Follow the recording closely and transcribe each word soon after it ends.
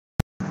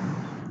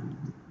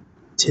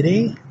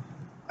Today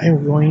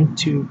I'm going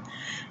to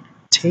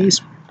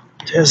test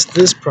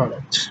this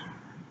product,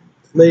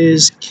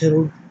 Lay's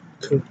kettle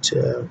cooked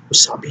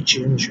wasabi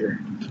ginger.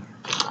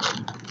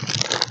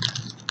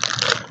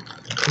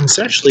 And it's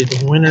actually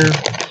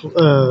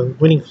the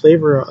winning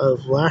flavor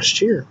of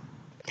last year.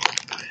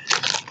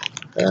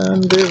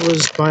 And it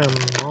was by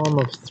a mom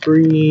of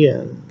 3,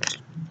 and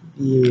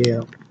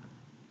yeah.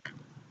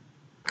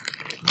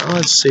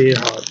 Let's see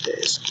how it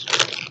tastes.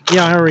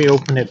 Yeah, I already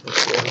opened it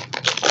before.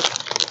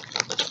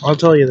 I'll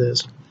tell you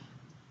this.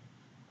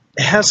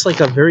 It has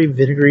like a very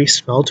vinegary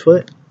smell to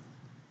it.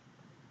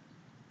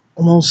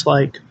 Almost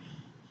like,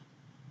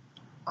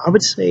 I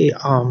would say,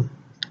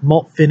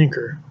 malt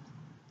vinegar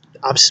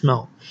of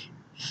smell.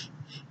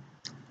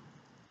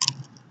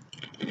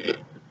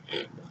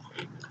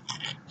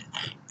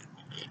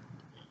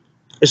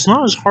 It's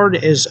not as hard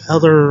as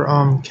other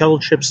kettle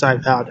chips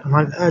I've had, and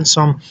I've had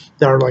some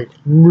that are like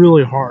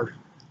really hard.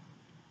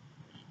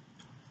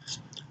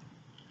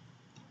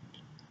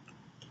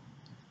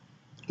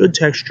 Good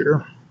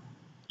texture.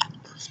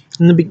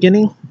 In the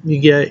beginning, you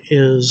get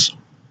is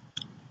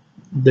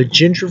the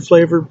ginger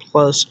flavor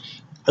plus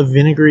a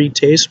vinegary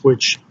taste,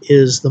 which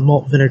is the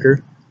malt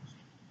vinegar.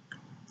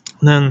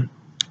 And then,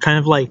 kind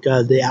of like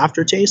the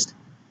aftertaste,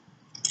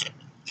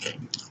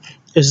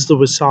 is the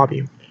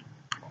wasabi.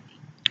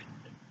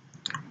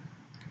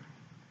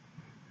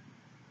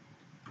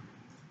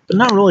 But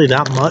not really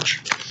that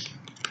much.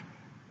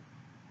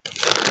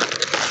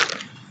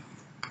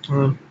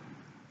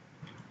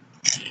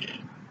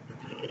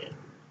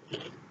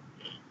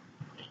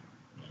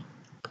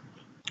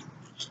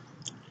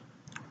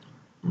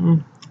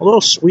 A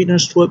little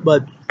sweetness to it,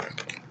 but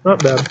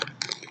not bad.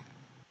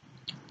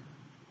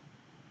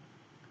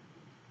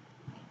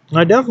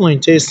 I definitely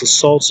taste the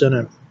salts in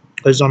it,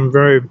 because I'm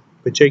very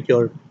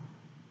particular.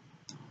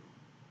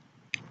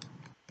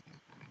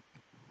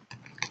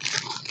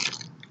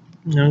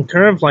 And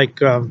kind of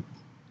like, I'm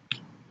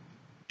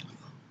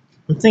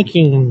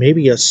thinking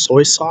maybe a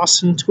soy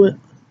sauce into it.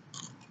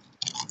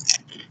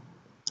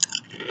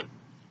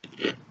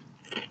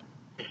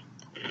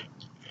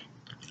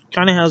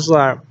 Kind of has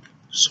that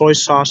soy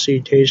saucy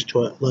taste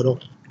to it, little.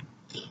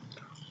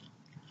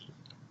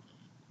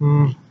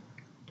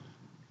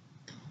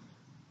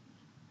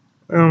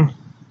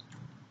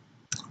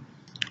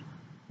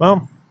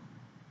 Well,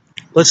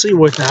 let's see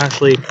what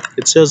actually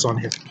it says on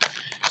here.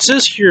 It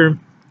says here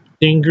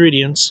the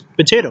ingredients: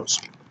 potatoes.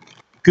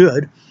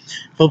 Good.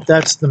 Hope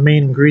that's the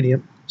main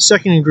ingredient.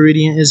 Second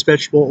ingredient is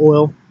vegetable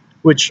oil,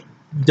 which,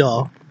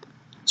 duh,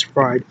 it's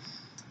fried.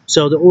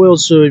 So the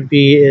oils would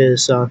be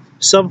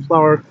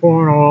sunflower,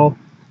 corn oil,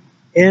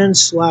 and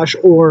 /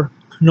 or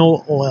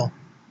canola oil.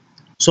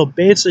 So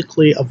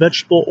basically, a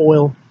vegetable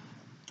oil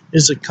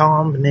is a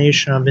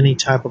combination of any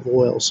type of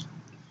oils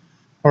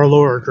or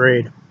lower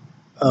grade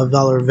of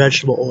other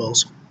vegetable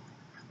oils.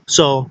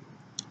 So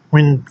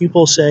when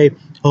people say,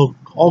 "Oh,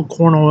 all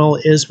corn oil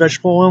is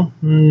vegetable oil,"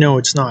 no,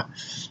 it's not,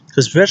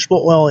 because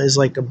vegetable oil is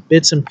like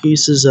bits and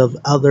pieces of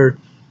other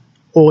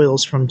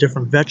oils from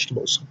different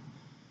vegetables.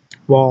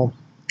 While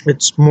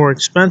it's more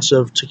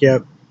expensive to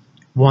get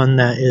one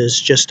that is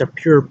just a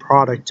pure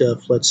product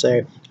of, let's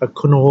say, a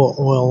canola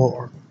oil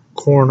or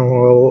corn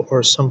oil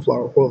or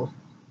sunflower oil.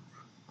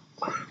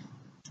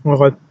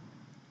 Well,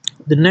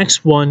 the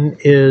next one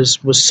is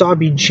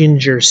wasabi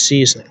ginger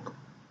seasoning.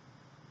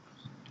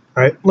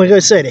 Alright, like I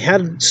said, it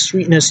had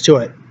sweetness to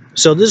it.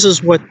 So this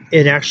is what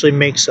it actually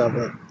makes of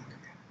it.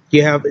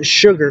 You have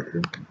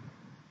sugar.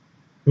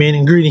 Main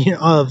ingredient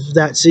of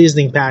that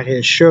seasoning packet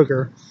is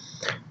sugar.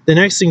 The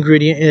next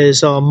ingredient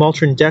is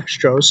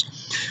maltodextrose,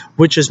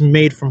 which is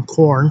made from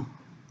corn.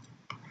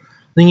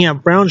 Then you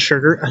have brown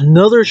sugar,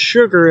 another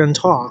sugar on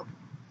top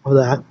of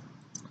that.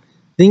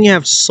 Then you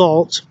have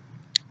salt,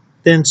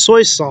 then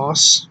soy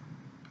sauce.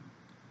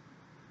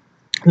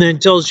 And then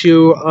it tells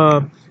you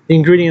the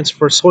ingredients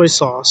for soy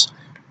sauce,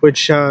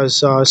 which has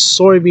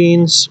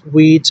soybeans,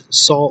 wheat,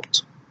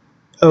 salt.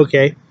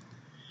 Okay.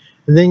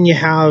 And then you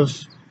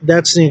have,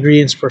 that's the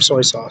ingredients for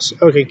soy sauce.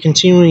 Okay,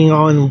 continuing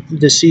on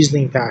the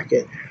seasoning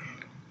packet,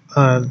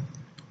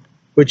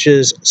 which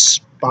is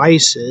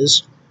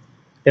spices.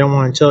 I don't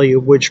want to tell you,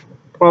 which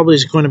probably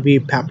is going to be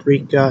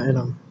paprika and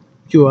a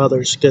few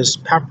others, because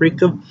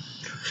paprika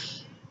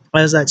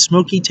has that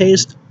smoky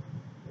taste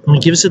and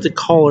it gives it the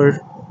color,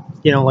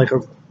 like a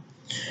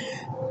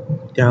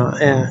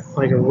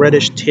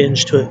reddish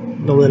tinge to it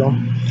a little.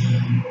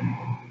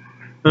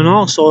 And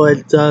also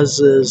it does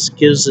is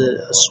gives it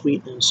a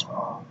sweetness,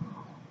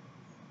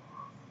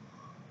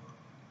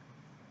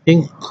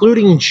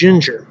 including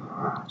ginger.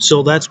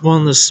 So that's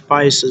one of the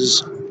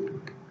spices.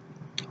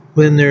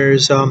 Then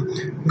there's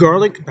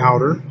garlic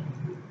powder.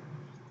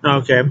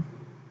 Okay,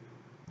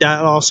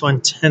 that also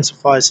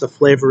intensifies the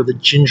flavor of the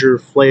ginger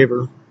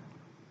flavor.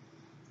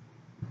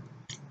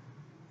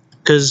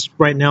 Because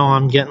right now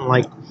I'm getting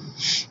like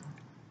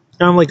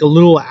kind of like a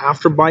little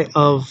afterbite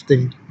of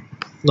the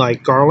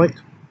garlic.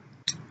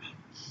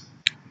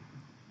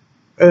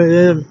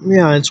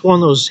 Yeah, it's one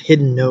of those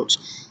hidden notes.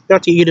 You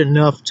have to eat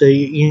enough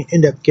to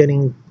end up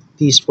getting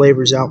these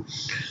flavors out.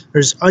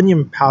 There's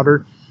onion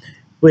powder,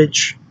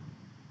 which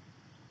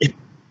it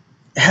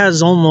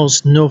has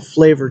almost no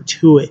flavor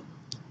to it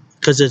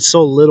because it's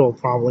so little,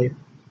 probably.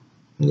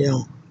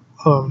 You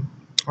know,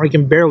 I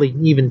can barely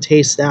even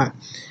taste that.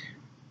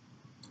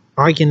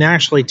 I can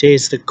actually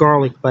taste the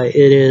garlic, but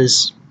it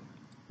is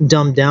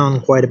dumbed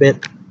down quite a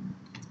bit.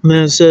 And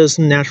then it says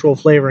natural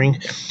flavoring,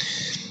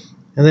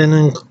 and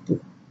then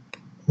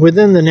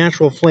within the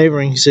natural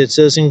flavorings, it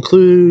says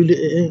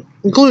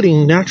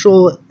including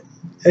natural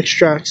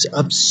extracts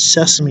of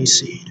sesame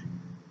seed.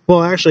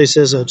 Well, actually, it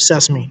says of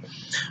sesame,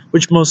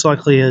 which most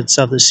likely it's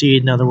of the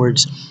seed. In other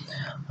words,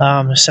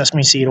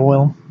 sesame seed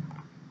oil.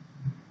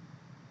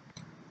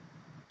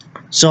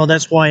 So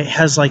that's why it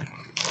has like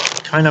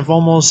kind of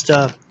almost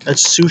a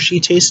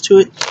sushi taste to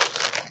it.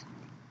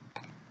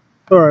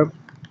 Alright.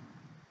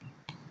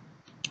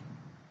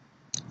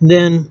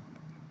 Then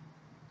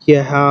you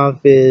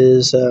have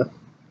is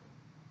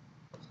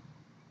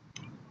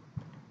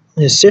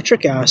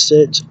citric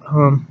acid,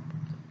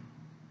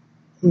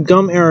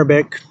 gum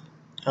arabic,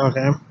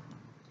 okay,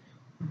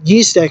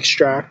 yeast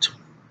extract.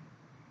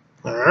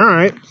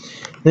 Alright.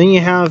 Then you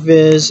have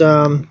is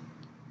a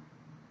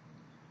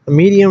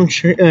medium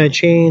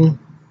chain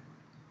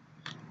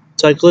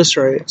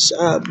triglycerides.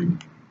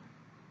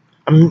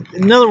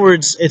 In other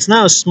words, it's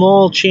not a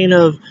small chain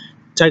of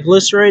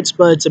triglycerides,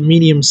 but it's a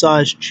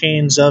medium-sized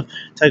chains of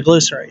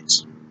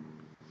triglycerides.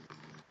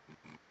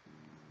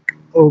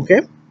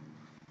 Okay.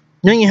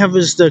 Then you have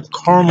is the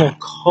caramel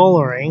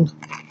coloring.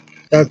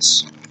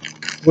 That's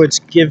what's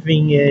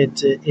giving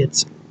it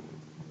its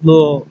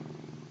little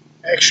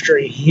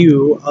extra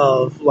hue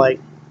of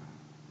like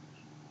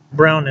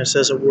brownness,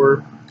 as it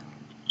were.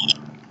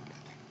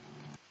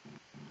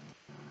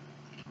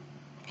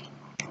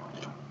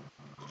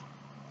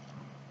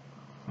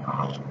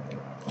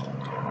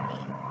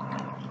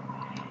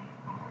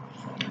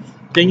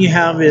 Then you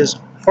have is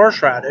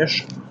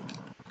horseradish.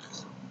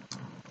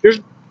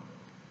 Here's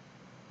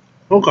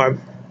okay.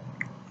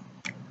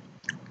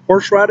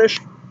 Horseradish.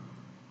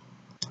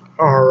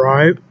 All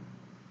right.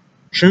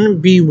 Shouldn't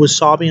it be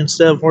wasabi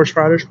instead of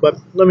horseradish?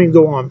 But let me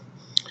go on.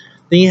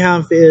 Then you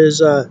have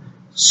is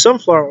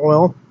sunflower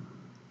oil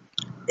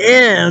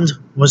and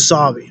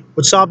wasabi.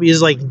 Wasabi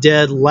is like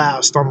dead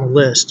last on the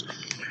list.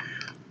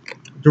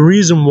 The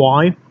reason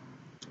why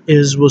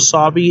is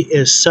wasabi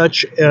is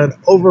such an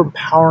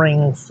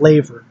overpowering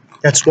flavor.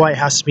 That's why it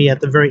has to be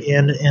at the very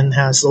end and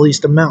has the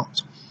least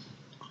amount.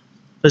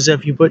 Because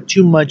if you put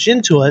too much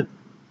into it,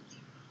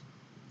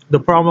 the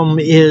problem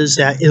is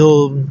that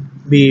it'll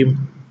be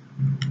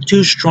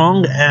too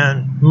strong,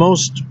 and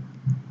most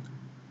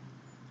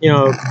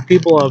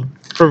people of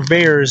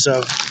purveyors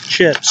of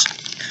chips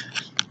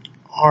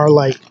are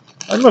like,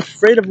 I'm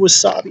afraid of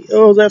wasabi.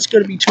 Oh, that's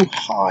going to be too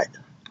hot.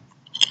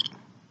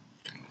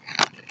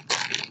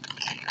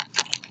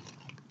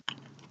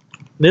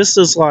 This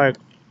is like,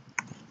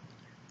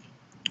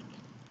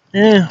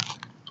 I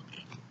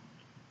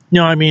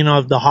mean,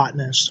 of the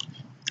hotness.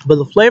 But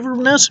the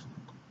flavorness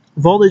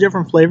of all the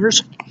different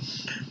flavors,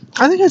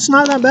 I think it's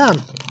not that bad.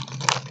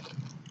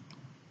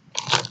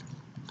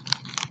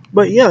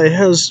 But yeah, it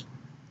has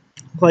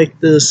like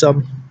this,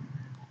 to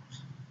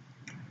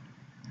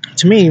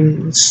me,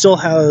 it still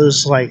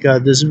has like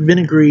this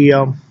vinegary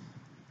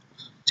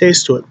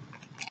taste to it.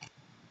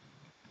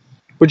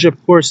 Which,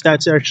 of course,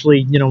 that's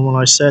actually, when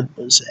I said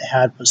was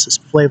this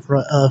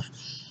flavor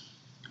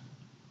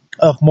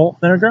of malt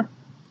vinegar.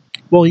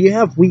 Well, you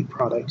have wheat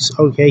products,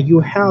 okay? You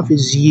have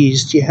is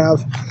yeast. You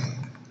have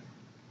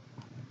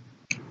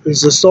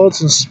is the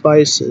salts and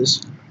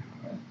spices.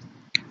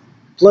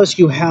 Plus,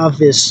 you have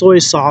this soy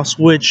sauce,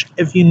 which,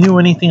 if you knew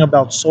anything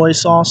about soy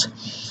sauce,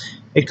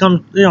 it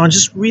comes,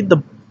 just read the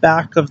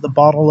back of the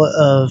bottle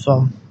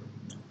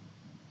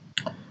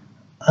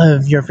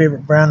of your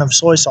favorite brand of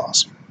soy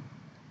sauce.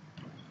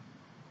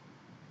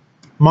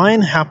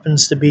 Mine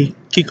happens to be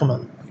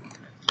Kikkoman.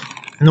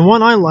 And the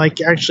one I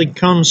like actually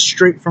comes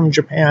straight from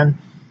Japan.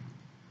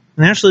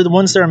 And actually, the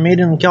ones that are made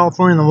in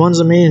California and the ones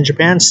that are made in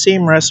Japan,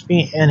 same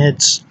recipe, and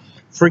it's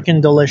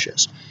freaking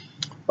delicious.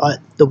 But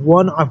the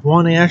one I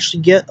want to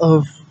actually get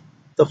of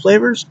the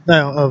flavors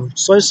of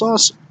soy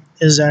sauce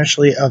is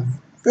actually a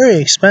very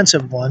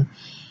expensive one.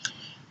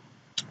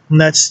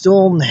 And that's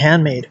still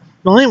handmade.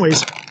 Well,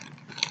 anyways,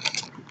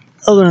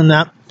 other than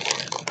that,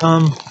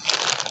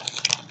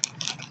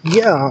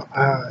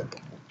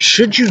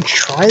 should you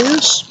try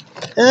this?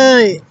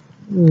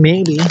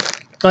 Maybe,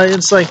 but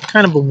it's like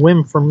kind of a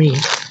whim for me.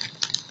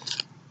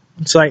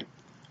 It's like,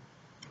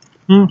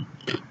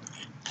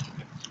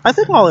 I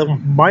think I'll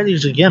buy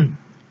these again.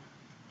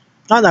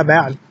 Not that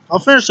bad. I'll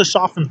finish this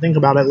off and think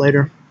about it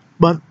later.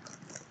 But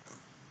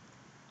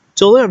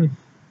till then,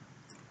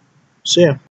 see ya.